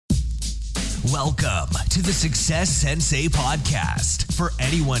Welcome to the Success Sensei podcast for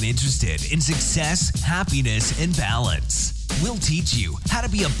anyone interested in success, happiness, and balance. We'll teach you how to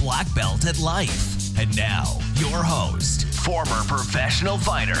be a black belt at life. And now, your host, former professional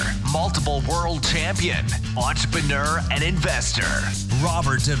fighter, multiple world champion, entrepreneur, and investor,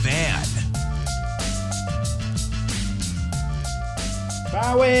 Robert Devan.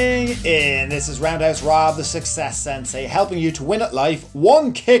 Bowing in. This is Roundhouse Rob, the Success Sensei, helping you to win at life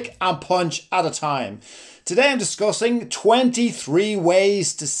one kick and punch at a time. Today I'm discussing 23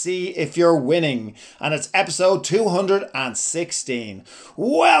 ways to see if you're winning, and it's episode 216.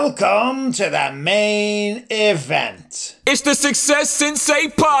 Welcome to the main event. It's the Success Sensei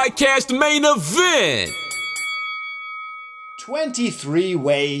podcast main event. 23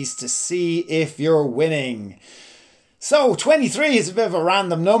 ways to see if you're winning. So 23 is a bit of a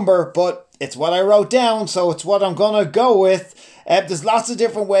random number, but it's what I wrote down, so it's what I'm going to go with. There's lots of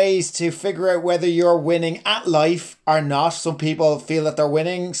different ways to figure out whether you're winning at life or not. Some people feel that they're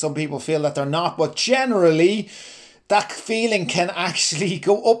winning, some people feel that they're not, but generally that feeling can actually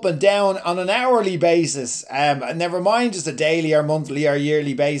go up and down on an hourly basis. Never mind just a daily or monthly or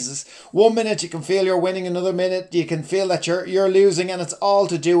yearly basis. 1 minute you can feel you're winning, another minute you can feel that you're losing, and it's all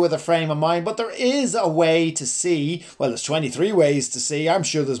to do with a frame of mind. But there is a way to see, well, there's 23 ways to see, I'm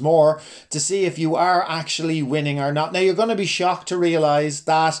sure there's more, to see if you are actually winning or not. Now, you're going to be shocked to realise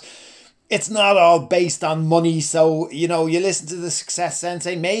that it's not all based on money. So, you listen to the Success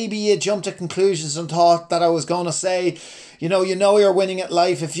Sensei, maybe you jump to conclusions and thought that I was going to say, you're winning at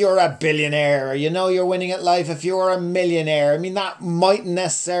life if you're a billionaire, or you're winning at life if you're a millionaire. I mean, that mightn't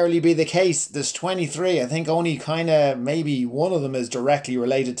necessarily be the case. There's 23. I think only maybe one of them is directly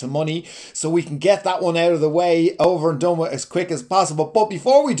related to money. So we can get that one out of the way, over and done with as quick as possible. But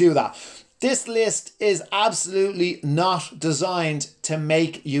before we do that, this list is absolutely not designed to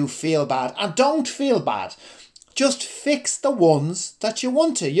make you feel bad. And don't feel bad. Just fix the ones that you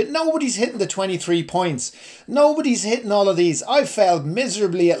want to. Nobody's hitting the 23 points. Nobody's hitting all of these. I've failed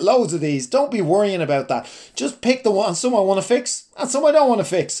miserably at loads of these. Don't be worrying about that. Just pick the ones. Some I want to fix and some I don't want to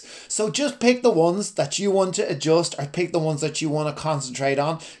fix. So just pick the ones that you want to adjust, or pick the ones that you want to concentrate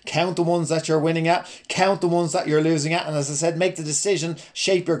on. Count the ones that you're winning at. Count the ones that you're losing at. And as I said, make the decision.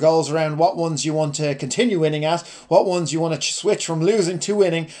 Shape your goals around what ones you want to continue winning at, what ones you want to switch from losing to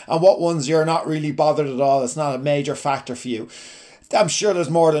winning, and what ones you're not really bothered at all. It's not a major factor for you. I'm sure there's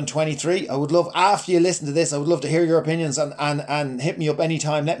more than 23. I would love, after you listen to this, I would love to hear your opinions and hit me up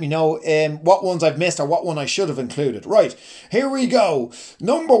anytime. Let me know what ones I've missed or what one I should have included. Right, here we go.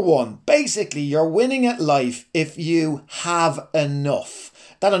 Number one, basically you're winning at life if you have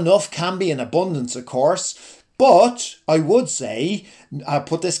enough. That enough can be in abundance, of course, but I would say, I'll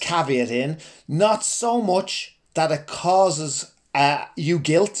put this caveat in, not so much that it causes you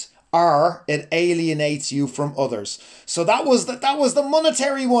guilt, or it alienates you from others. So that was the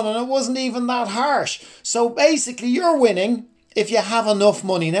monetary one, and it wasn't even that harsh. So basically you're winning if you have enough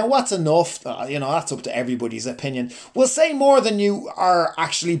money. Now, what's enough? That's up to everybody's opinion. We'll say more than you are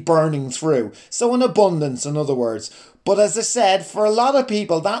actually burning through. So in abundance, in other words. But as I said, for a lot of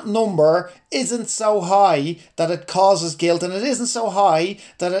people, that number isn't so high that it causes guilt, and it isn't so high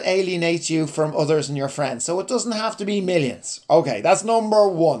that it alienates you from others and your friends. So it doesn't have to be millions. Okay, that's number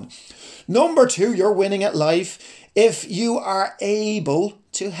one. Number two, you're winning at life if you are able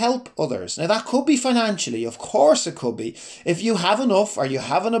to help others. Now, that could be financially. Of course it could be. If you have enough, or you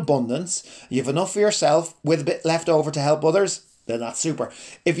have an abundance, you have enough for yourself with a bit left over to help others, then that's super.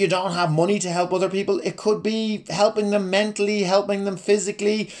 If you don't have money to help other people, it could be helping them mentally, helping them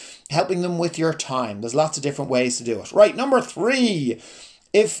physically, helping them with your time. There's lots of different ways to do it. Right, number three,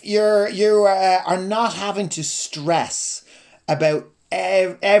 if you are not having to stress about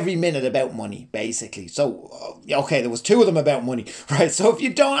every minute about money, basically. So, okay, there was two of them about money, right? So if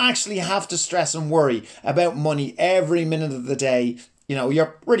you don't actually have to stress and worry about money every minute of the day, you're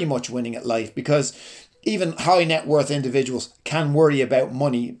pretty much winning at life, because even high net worth individuals can worry about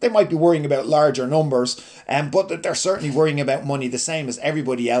money. They might be worrying about larger numbers, but they're certainly worrying about money the same as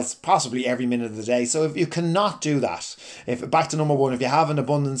everybody else, possibly every minute of the day. So if you cannot do that, back to number one, if you have an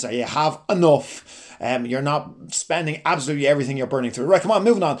abundance or you have enough, you're not spending absolutely everything you're burning through. Right, come on,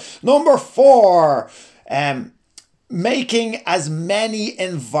 moving on. Number four, making as many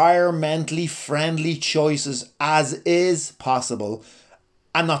environmentally friendly choices as is possible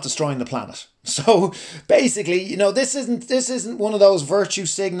and not destroying the planet. So basically, this isn't one of those virtue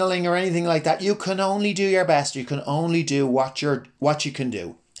signaling or anything like that. You can only do your best. You can only do what you can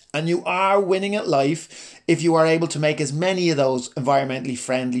do. And you are winning at life if you are able to make as many of those environmentally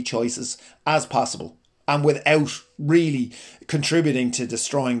friendly choices as possible. and without really contributing to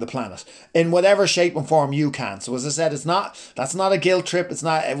destroying the planet in whatever shape and form you can. So as I said, that's not a guilt trip. It's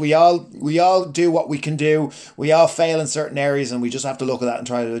not, we all do what we can do. We all fail in certain areas, and we just have to look at that and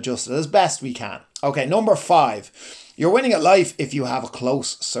try to adjust it as best we can. Okay, number 5, you're winning at life if you have a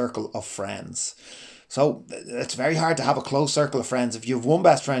close circle of friends. So it's very hard to have a close circle of friends. If you have one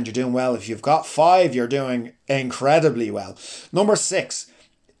best friend, you're doing well. If you've got 5, you're doing incredibly well. Number 6,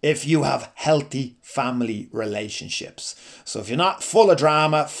 if you have healthy family relationships. So if you're not full of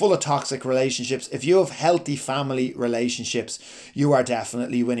drama, full of toxic relationships, if you have healthy family relationships, you are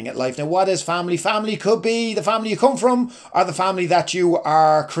definitely winning at life. Now, what is family? Family could be the family you come from or the family that you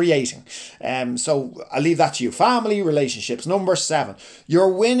are creating. So I'll leave that to you. Family relationships. Number 7,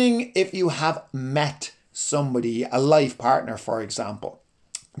 you're winning if you have met somebody, a life partner, for example.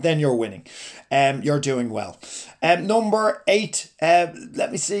 Then you're winning. You're doing well. Number 8,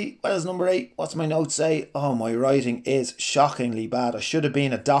 let me see. What is number 8? What's my notes say? Oh, my writing is shockingly bad. I should have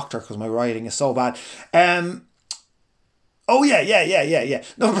been a doctor because my writing is so bad. Oh, yeah.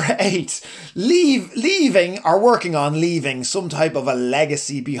 Number 8, leaving or working on leaving some type of a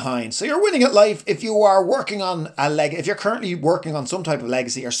legacy behind. So you're winning at life if you are working on if you're currently working on some type of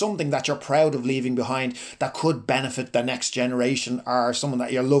legacy or something that you're proud of leaving behind that could benefit the next generation or someone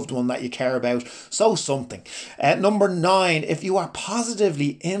that your loved one that you care about. So something. Number 9, if you are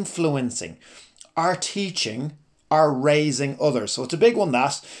positively influencing or teaching are raising others. So it's a big one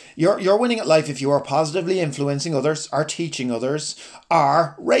that you're winning at life if you are positively influencing others, are teaching others,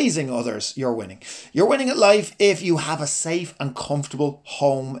 are raising others. You're winning. You're winning at life if you have a safe and comfortable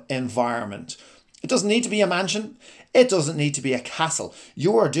home environment. It doesn't need to be a mansion. It doesn't need to be a castle.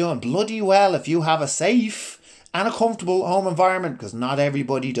 You are doing bloody well if you have a safe and a comfortable home environment, because not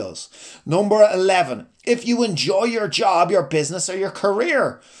everybody does. Number 11, if you enjoy your job, your business, or your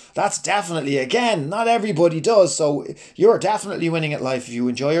career. That's definitely, again, not everybody does. So you're definitely winning at life if you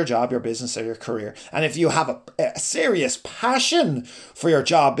enjoy your job, your business, or your career. And if you have a serious passion for your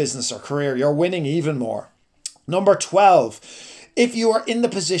job, business, or career, you're winning even more. Number 12, if you are in the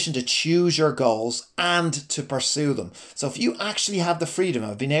position to choose your goals and to pursue them. So if you actually have the freedom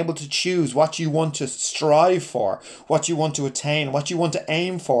of being able to choose what you want to strive for, what you want to attain, what you want to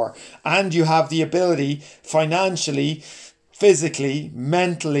aim for, and you have the ability financially, physically,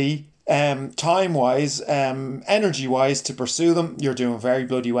 mentally, time-wise, energy-wise to pursue them, you're doing very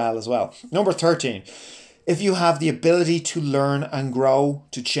bloody well as well. Number 13, if you have the ability to learn and grow,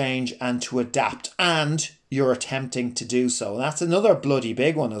 to change and to adapt, and you're attempting to do so. And that's another bloody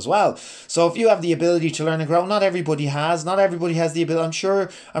big one as well. So if you have the ability to learn and grow, not everybody has the ability. I'm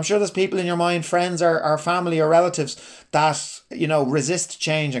sure there's people in your mind, friends or family or relatives that, resist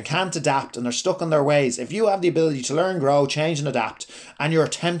change and can't adapt and are stuck in their ways. If you have the ability to learn, grow, change and adapt, and you're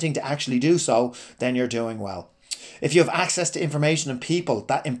attempting to actually do so, then you're doing well. If you have access to information and people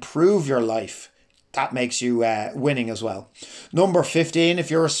that improve your life, that makes you winning as well. Number 15,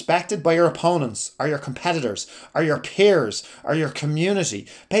 if you're respected by your opponents or your competitors or your peers or your community,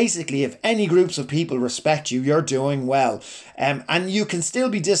 basically if any groups of people respect you, you're doing well. And you can still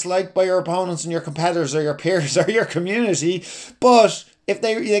be disliked by your opponents and your competitors or your peers or your community, but if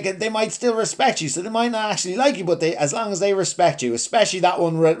they might still respect you, so they might not actually like you, but as long as they respect you, especially that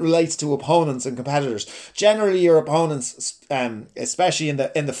one relates to opponents and competitors. Generally, your opponents, especially in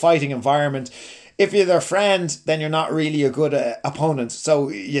the fighting environment, if you're their friend, then you're not really a good opponent. So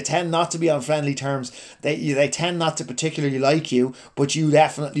you tend not to be on friendly terms. They tend not to particularly like you, but you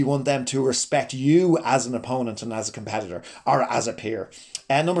definitely want them to respect you as an opponent and as a competitor or as a peer.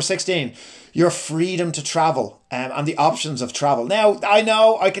 Number 16, your freedom to travel and the options of travel. Now, I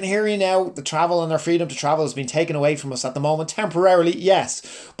know, I can hear you now, the travel and our freedom to travel has been taken away from us at the moment, temporarily, yes.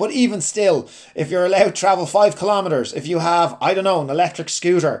 But even still, if you're allowed to travel 5 kilometers, if you have, an electric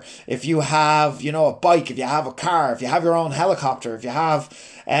scooter, if you have, a bike, if you have a car, if you have your own helicopter, if you have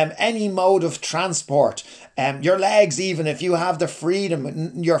any mode of transport, your legs, even if you have the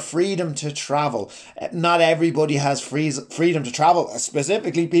freedom, your freedom to travel. Not everybody has freedom to travel.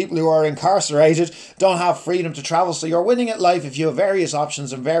 Specifically, people who are incarcerated don't have freedom to travel. So you're winning at life if you have various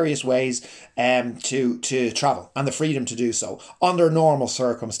options and various ways to travel and the freedom to do so under normal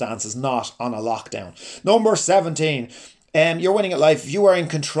circumstances, not on a lockdown. Number 17. You're winning at life if you are in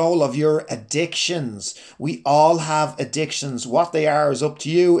control of your addictions. We all have addictions. What they are is up to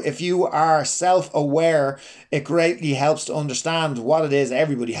you. If you are self-aware, it greatly helps to understand what it is.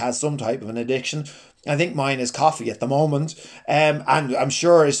 Everybody has some type of an addiction. I think mine is coffee at the moment. And I'm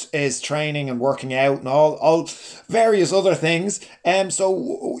sure is training and working out and all various other things.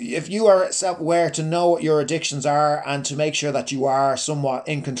 So if you are self-aware to know what your addictions are and to make sure that you are somewhat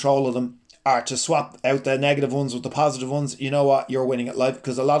in control of them, or to swap out the negative ones with the positive ones, you know what? You're winning at life,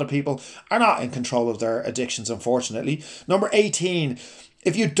 because a lot of people are not in control of their addictions, unfortunately. Number 18.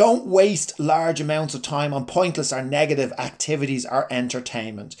 If you don't waste large amounts of time on pointless or negative activities or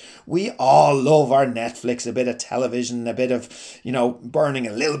entertainment. We all love our Netflix, a bit of television, a bit of, burning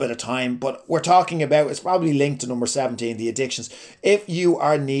a little bit of time. But we're talking about, it's probably linked to number 17, the addictions. If you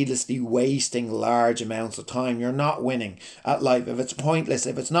are needlessly wasting large amounts of time, you're not winning at life. If it's pointless,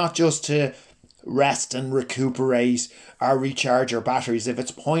 if it's not just to rest and recuperate or recharge your batteries, if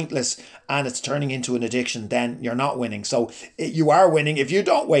it's pointless and it's turning into an addiction, then you're not winning. So you are winning if you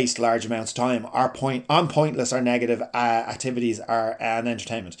don't waste large amounts of time on pointless or negative activities and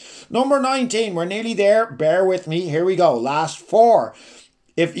entertainment. Number 19, we're nearly there. Bear with me. Here we go. Last 4.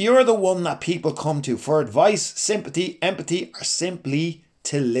 If you're the one that people come to for advice, sympathy, empathy, or simply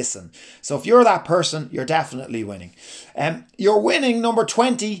to listen. So if you're that person, you're definitely winning. You're winning, number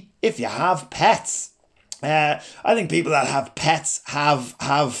 20, if you have pets. I think people that have pets have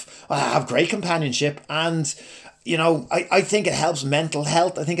great companionship, and I think it helps mental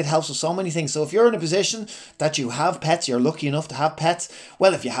health. I think it helps with so many things. So if you're in a position that you have pets, you're lucky enough to have pets,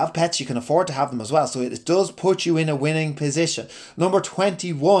 well, if you have pets, you can afford to have them as well. So it does put you in a winning position. Number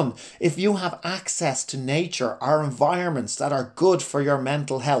 21, if you have access to nature or environments that are good for your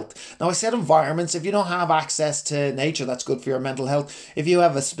mental health. Now, I said environments. If you don't have access to nature that's good for your mental health, if you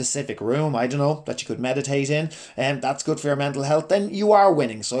have a specific room, I don't know, that you could meditate in, and that's good for your mental health, then you are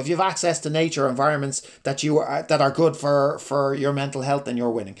winning. So if you have access to nature environments that are good for your mental health, then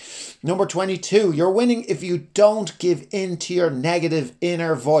you're winning. Number 22, you're winning if you don't give in to your negative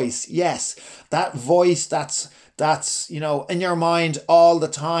inner voice. Yes, that voice that's in your mind all the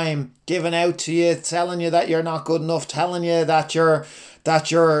time, giving out to you, telling you that you're not good enough, telling you that you're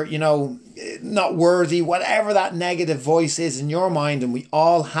not worthy, whatever that negative voice is in your mind, and we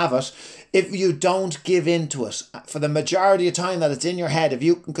all have it. If you don't give in to it for the majority of time that it's in your head, if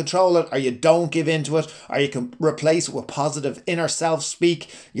you can control it, or you don't give in to it, or you can replace it with positive inner self-speak,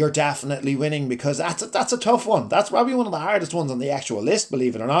 you're definitely winning, because that's a tough one. That's probably one of the hardest ones on the actual list,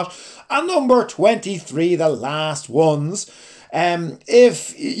 believe it or not. And number 23, the last ones.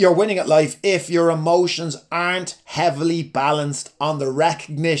 If you're winning at life, if your emotions aren't heavily balanced on the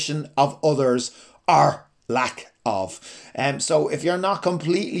recognition of others or lack of. So if you're not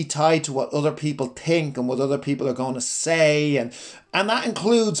completely tied to what other people think and what other people are going to say, and that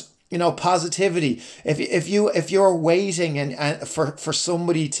includes positivity. If you're waiting and for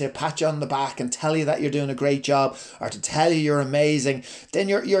somebody to pat you on the back and tell you that you're doing a great job, or to tell you you're amazing, then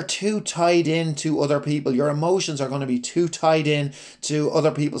you're too tied into other people. Your emotions are going to be too tied in to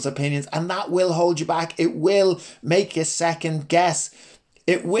other people's opinions, and that will hold you back. It will make you second guess.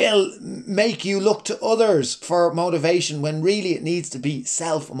 It will make you look to others for motivation, when really it needs to be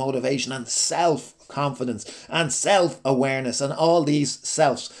self-motivation and self-confidence and self-awareness and all these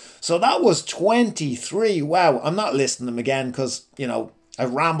selves. So that was 23. Wow, I'm not listing them again because,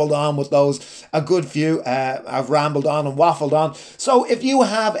 I've rambled on with those a good few. I've rambled on and waffled on. So if you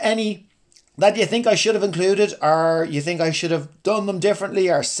have any that you think I should have included, or you think I should have done them differently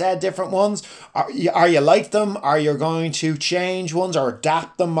or said different ones, are you like them? Are you going to change ones or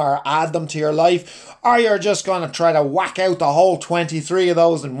adapt them or add them to your life? Or you're just going to try to whack out the whole 23 of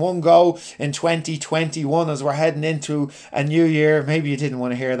those in one go in 2021 as we're heading into a new year? Maybe you didn't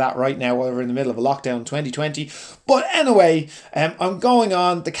want to hear that right now while we're in the middle of a lockdown 2020. But anyway, I'm going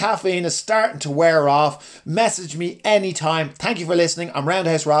on. The caffeine is starting to wear off. Message me anytime. Thank you for listening. I'm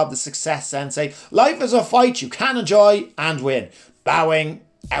Roundhouse Rob, the Success Sensei. Life is a fight you can enjoy and win. Bowing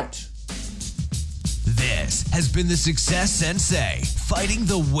out. This has been the Success Sensei, fighting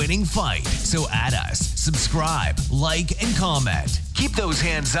the winning fight. So add us, subscribe, like, and comment. Keep those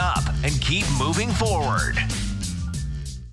hands up and keep moving forward.